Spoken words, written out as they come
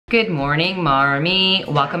Good morning, Marmy.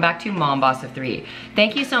 Welcome back to Mom Boss of 3.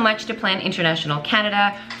 Thank you so much to Plan International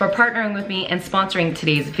Canada for partnering with me and sponsoring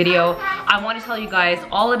today's video. I want to tell you guys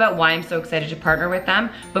all about why I'm so excited to partner with them.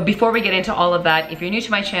 But before we get into all of that, if you're new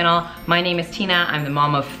to my channel, my name is Tina. I'm the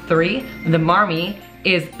mom of 3. The Marmy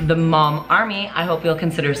is the Mom Army. I hope you'll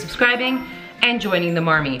consider subscribing and joining the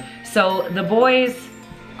Marmy. So the boys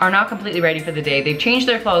are not completely ready for the day. They've changed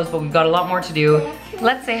their clothes, but we've got a lot more to do.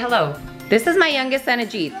 Let's say hello. This is my youngest son,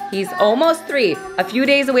 Ajit. He's almost 3, a few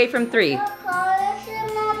days away from 3.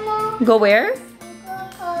 Go where?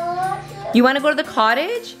 You want to go to the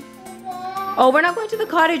cottage? Oh, we're not going to the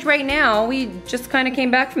cottage right now. We just kind of came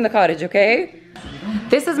back from the cottage, okay?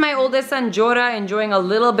 This is my oldest son, Jora, enjoying a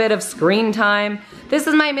little bit of screen time. This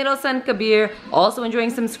is my middle son, Kabir, also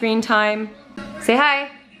enjoying some screen time. Say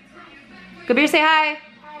hi. Kabir, say hi.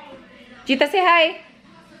 Jita, say hi.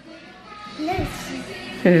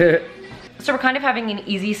 Yes. So we're kind of having an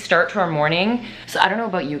easy start to our morning. So I don't know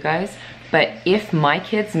about you guys, but if my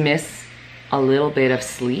kids miss a little bit of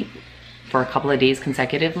sleep for a couple of days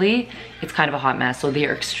consecutively, it's kind of a hot mess. So they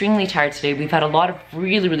are extremely tired today. We've had a lot of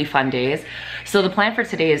really fun days. So the plan for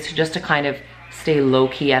today is just to kind of stay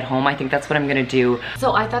low-key at home. I think that's what I'm gonna do.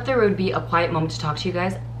 So I thought there would be a quiet moment to talk to you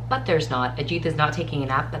guys, but there's not. Ajit is not taking a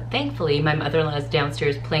nap, but thankfully my mother-in-law is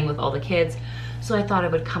downstairs playing with all the kids. So I thought I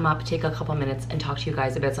would come up, take a couple minutes and talk to you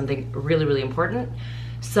guys about something really important.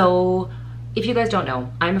 So if you guys don't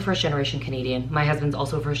know, I'm a first-generation Canadian. My husband's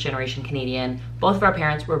also a first-generation Canadian. Both of our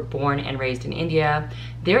parents were born and raised in India.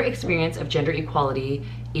 Their experience of gender equality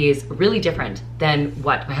is really different than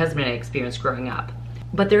what my husband and I experienced growing up.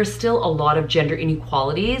 But there's still a lot of gender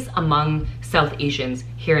inequalities among South Asians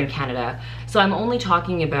here in Canada. So I'm only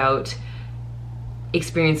talking about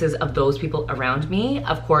experiences of those people around me.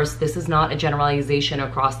 Of course, this is not a generalization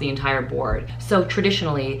across the entire board. So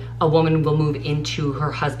traditionally, a woman will move into her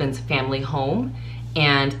husband's family home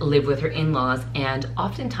and live with her in-laws, and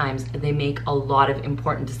oftentimes they make a lot of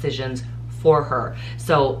important decisions for her.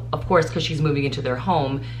 So of course, because she's moving into their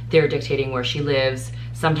home, they're dictating where she lives.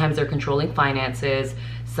 Sometimes they're controlling finances.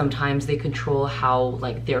 Sometimes they control how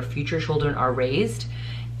their future children are raised.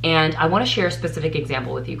 And I want to share a specific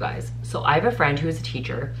example with you guys. So I have a friend who is a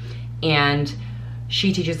teacher, and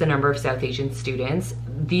she teaches a number of South Asian students.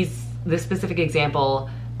 This specific example,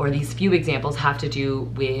 or these few examples, have to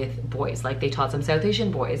do with boys. Like, they taught some South Asian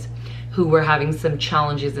boys who were having some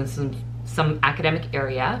challenges in some academic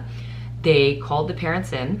area. They called the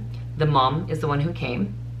parents in. The mom is the one who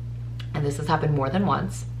came, and this has happened more than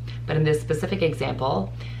once. But in this specific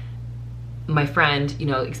example, my friend,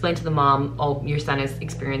 explained to the mom, oh, your son is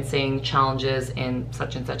experiencing challenges in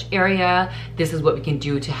such and such area. This is what we can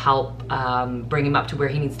do to help bring him up to where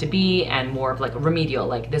he needs to be, and more of a remedial,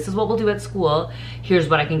 this is what we'll do at school. Here's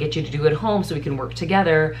what I can get you to do at home so we can work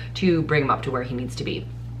together to bring him up to where he needs to be.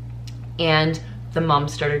 And the mom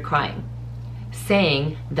started crying,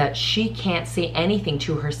 saying that she can't say anything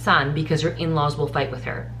to her son because her in-laws will fight with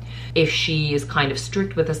her. If she is kind of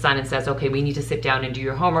strict with the son and says, okay, we need to sit down and do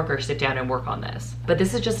your homework, or sit down and work on this. But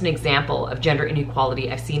this is just an example of gender inequality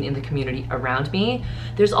I've seen in the community around me.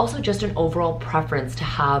 There's also just an overall preference to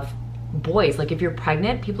have boys. Like, if you're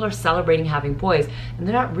pregnant, people are celebrating having boys, and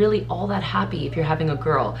they're not really all that happy if you're having a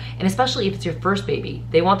girl. And especially if it's your first baby,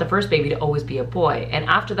 they want the first baby to always be a boy. And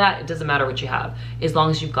after that, it doesn't matter what you have, as long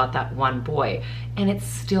as you've got that one boy. And it's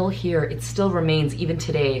still here, it still remains even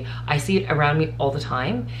today. I see it around me all the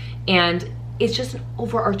time. And it's just an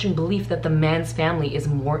overarching belief that the man's family is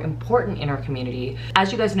more important in our community.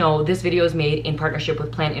 As you guys know, this video is made in partnership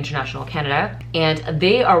with Plan International Canada, and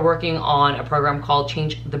they are working on a program called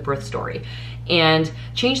Change the Birth Story. And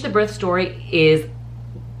Change the Birth Story is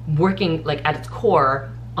working at its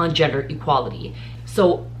core on gender equality.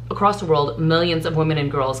 So across the world, millions of women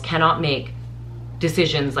and girls cannot make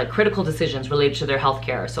decisions, critical decisions related to their health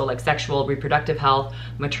care. So sexual, reproductive health,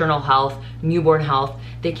 maternal health, newborn health.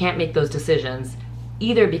 They can't make those decisions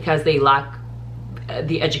either because they lack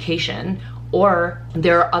the education, or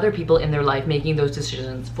there are other people in their life making those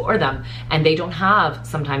decisions for them, and they don't have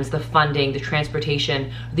sometimes the funding, the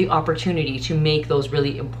transportation, the opportunity to make those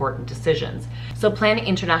really important decisions. So Plan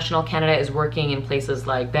International Canada is working in places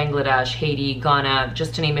like Bangladesh, Haiti, Ghana,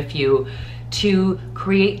 just to name a few, to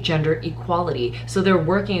create gender equality. So they're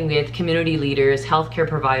working with community leaders, healthcare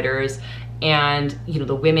providers, and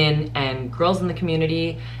the women and girls in the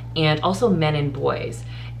community, and also men and boys.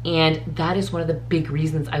 And that is one of the big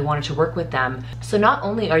reasons I wanted to work with them. So not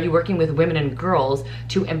only are you working with women and girls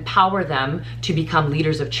to empower them to become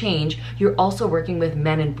leaders of change, you're also working with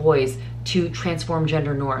men and boys to transform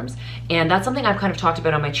gender norms. And that's something I've kind of talked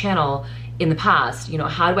about on my channel in the past.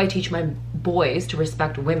 How do I teach my boys to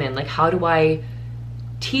respect women? Like, how do I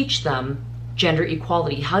teach them gender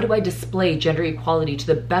equality? How do I display gender equality to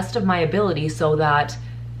the best of my ability so that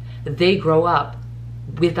they grow up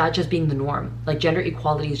with that just being the norm? Like, gender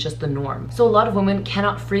equality is just the norm. So a lot of women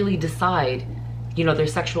cannot freely decide, you know, their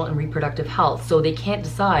sexual and reproductive health. So they can't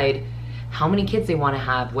decide how many kids they want to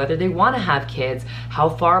have, whether they want to have kids, how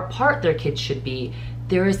far apart their kids should be.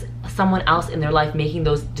 There is someone else in their life making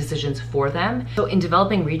those decisions for them. So in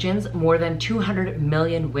developing regions, more than 200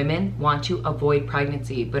 million women want to avoid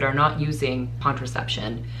pregnancy but are not using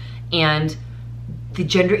contraception. And the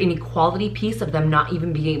gender inequality piece of them not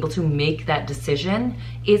even being able to make that decision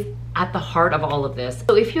is at the heart of all of this.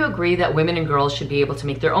 So if you agree that women and girls should be able to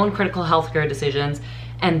make their own critical healthcare decisions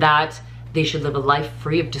and that they should live a life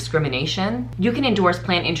free of discrimination, you can endorse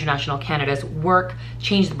Plan International Canada's work,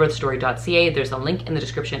 changethebirthstory.ca. There's a link in the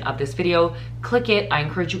description of this video. Click it. I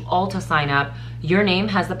encourage you all to sign up. Your name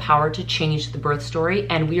has the power to change the birth story,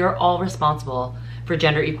 and we are all responsible for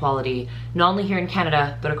gender equality, not only here in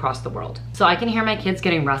Canada, but across the world. So I can hear my kids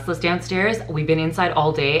getting restless downstairs. We've been inside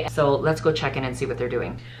all day, so let's go check in and see what they're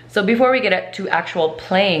doing. So before we get to actual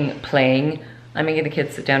playing, I'm making the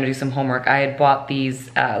kids sit down to do some homework. I had bought these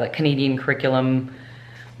like Canadian curriculum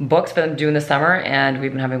books for them to do in the summer, and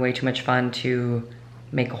we've been having way too much fun to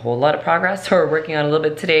make a whole lot of progress. So we're working on a little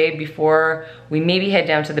bit today before we maybe head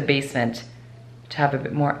down to the basement to have a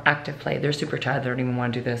bit more active play. They're super tired, they don't even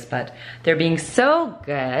want to do this, but they're being so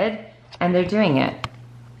good and they're doing it.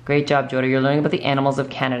 Great job, Joda. You're learning about the animals of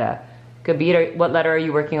Canada. Kabir, what letter are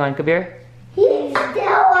you working on, Kabir? He's still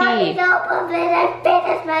on the alphabet. I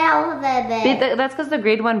finished my alphabet. That's because the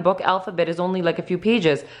grade 1 book alphabet is only like a few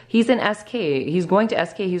pages. He's in SK. He's going to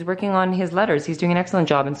SK. He's working on his letters. He's doing an excellent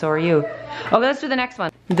job, and so are you. Okay, let's do the next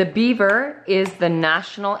one. The beaver is the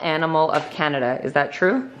national animal of Canada. Is that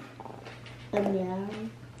true? Yeah.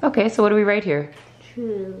 Okay, so what do we write here?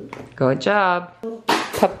 True. Good job.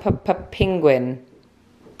 Penguin.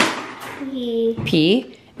 P.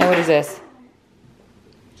 P. And what is this?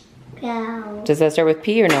 Cow. Does that start with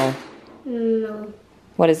P or no? No.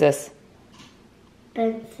 What is this?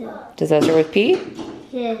 Pencil. Does that start with P?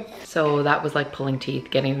 Yes. So that was like pulling teeth,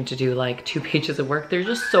 getting them to do like 2 pages of work. They're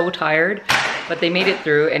just so tired, but they made it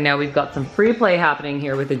through, and now we've got some free play happening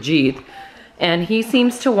here with Ajit. And he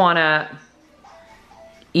seems to wanna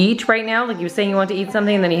eat right now. Like, he was saying he wanted to eat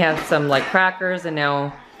something, and then he had some like crackers, and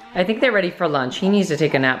now I think they're ready for lunch. He needs to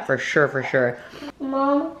take a nap for sure, for sure.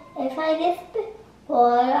 Mom, if I get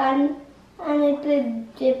water and I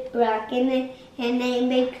put dip black in it and I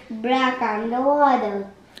make black on the water.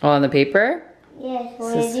 Oh, on the paper? Yes,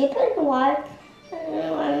 when I dip in water,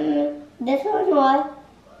 and this one's water,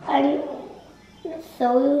 and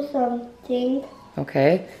show you something.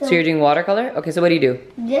 Okay, so you're doing watercolor? Okay, so what do you do?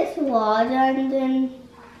 Just water and then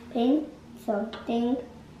paint something,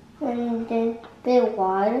 and then the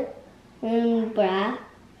water and black,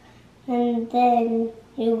 and then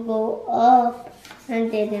you go up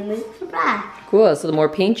and then it makes black. Cool, so the more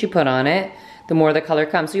paint you put on it, the more the color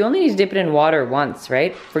comes. So you only need to dip it in water once,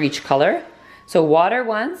 right? For each color. So water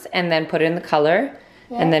once, and then put it in the color,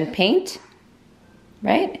 and then paint,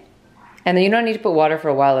 right? And then you don't need to put water for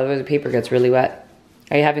a while, otherwise the paper gets really wet.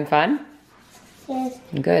 Are you having fun? Yes.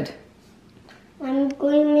 Good. I'm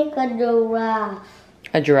going to make a giraffe.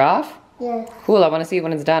 A giraffe? Yes. Cool, I want to see it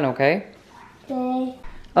when it's done, okay? Okay.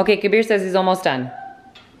 Okay, Kabir says he's almost done.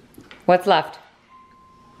 What's left?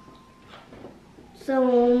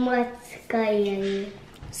 So much sky.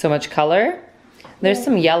 So much color? There's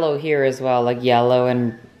some yellow here as well, like yellow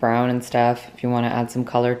and brown and stuff, if you want to add some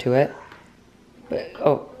color to it. But,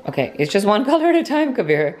 oh, okay, it's just one color at a time,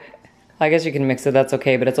 Kabir. I guess you can mix it, that's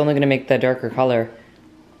okay, but it's only going to make the darker color.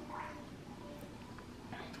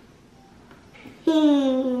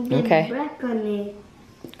 Okay. Black on it.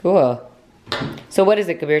 Cool. So what is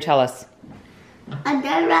it, Kabir? Tell us. A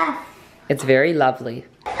giraffe. It's very lovely.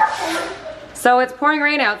 So it's pouring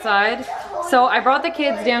rain outside. So I brought the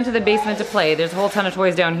kids down to the basement to play. There's a whole ton of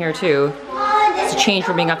toys down here too. It's a change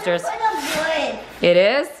from being upstairs. It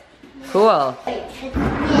is? Cool.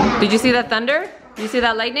 Did you see that thunder? Did you see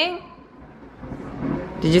that lightning?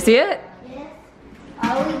 Did you see it? Yes.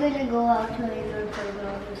 Are we going to go out to an indoor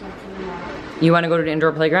playground or something tomorrow? You want to go to the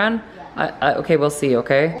indoor playground? Okay, we'll see,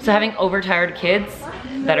 okay? So having overtired kids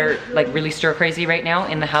that are like really stir crazy right now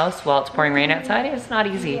in the house while it's pouring rain outside, it's not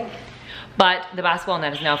easy. But the basketball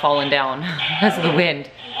net has now fallen down because of the wind,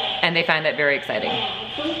 and they find that very exciting.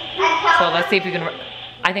 So let's see if we can,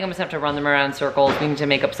 I think I'm just gonna have to run them around in circles. We need to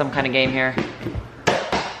make up some kind of game here.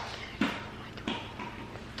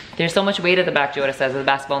 There's so much weight at the back, Joda says, of the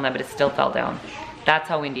basketball net, but it still fell down. That's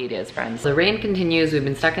how windy it is, friends. The rain continues. We've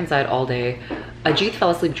been stuck inside all day. Ajit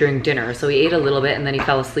fell asleep during dinner, so he ate a little bit and then he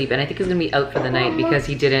fell asleep. And I think he's gonna be out for the night because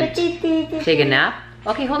he didn't take a nap.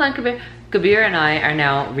 Okay, hold on, Kabir. Kabir and I are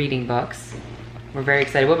now reading books. We're very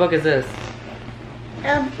excited. What book is this?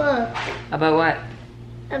 A book. About what?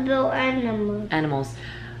 About animals. Animals.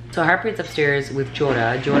 So Harpreet's upstairs with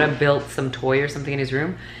Joda. Joda built some toy or something in his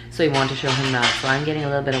room, so he wanted to show him that. So I'm getting a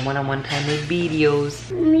little bit of one-on-one time with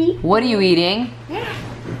videos. Me. What are you eating?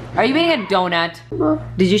 Are you eating a donut?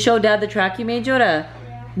 Did you show Dad the track you made, Joda?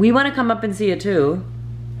 Yeah. We want to come up and see it too.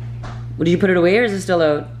 Well, did you put it away or is it still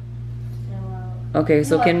out? Okay,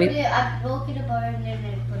 so can we... I broke it apart and then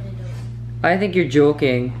I put it away. I think you're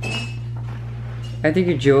joking. I think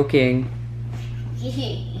you're joking.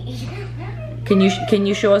 Can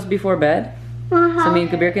you show us before bed? So me and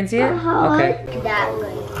Kabir can see it? Okay. That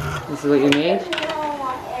way. This is what you made?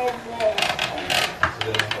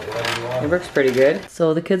 It works pretty good.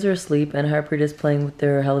 So the kids are asleep and Harpreet is playing with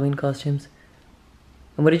their Halloween costumes.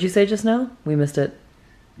 And what did you say just now? We missed it.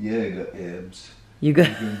 Yeah, I got abs. You got...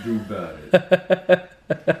 You can do about it.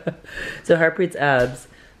 So Harpreet's abs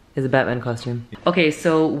is a Batman costume. Okay,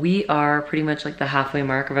 so we are pretty much like the halfway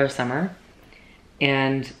mark of our summer.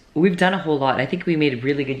 And we've done a whole lot. I think we made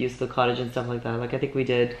really good use of the cottage and stuff like that. Like I think we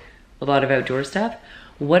did a lot of outdoor stuff.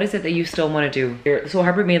 What is it that you still want to do? So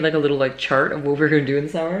Harpreet made like a little like chart of what we're going to do in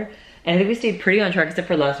the summer. And I think we stayed pretty on track except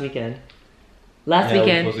for last weekend. Last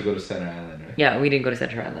weekend. We're supposed to go to Center Island, right? Yeah, we didn't go to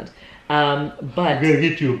Center Island. But I'm gonna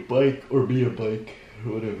get you a bike or be a bike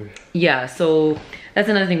or whatever. yeah, so that's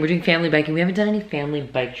another thing. We're doing family biking. We haven't done any family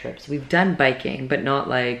bike trips. We've done biking, but not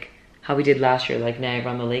like how we did last year, like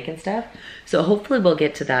Niagara on the Lake and stuff. So hopefully we'll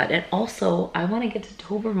get to that. And also, I want to get to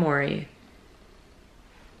Tobermory.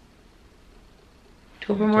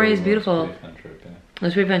 Tobermory is beautiful. It's a pretty fun trip, yeah.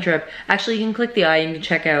 It's a pretty fun trip. Actually, you can click the eye and you can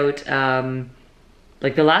check out,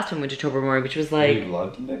 like the last one we went to Tobermory, which was like... Were you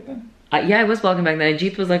vlogging back then? Yeah, I was vlogging back then.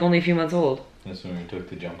 Jeep was like only a few months old. That's when we took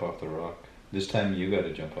the jump off the rock. This time you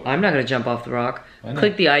gotta jump off. I'm not gonna jump off the rock. Why not?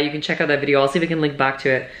 Click the eye, you can check out that video. I'll see if we can link back to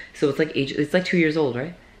it. So it's like it's like 2 years old,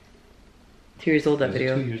 right? 2 years old, that Was it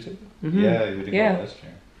video. 2 years ago? Mhm. Yeah, we did Yeah. go last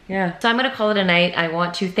year. Yeah. So I'm gonna call it a night. I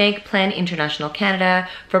want to thank Plan International Canada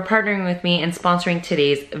for partnering with me and sponsoring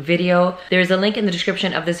today's video. There's a link in the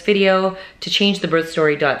description of this video to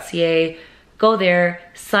changethebirthstory.ca. Go there,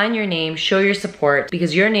 sign your name, show your support,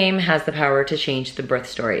 because your name has the power to change the birth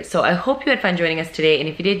story. So I hope you had fun joining us today, and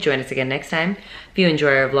if you did, join us again next time. If you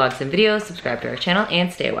enjoy our vlogs and videos, subscribe to our channel,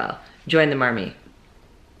 and stay well. Join the Marmy.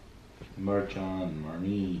 March on,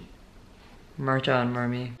 Marmy. March on,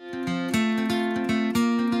 Marmy.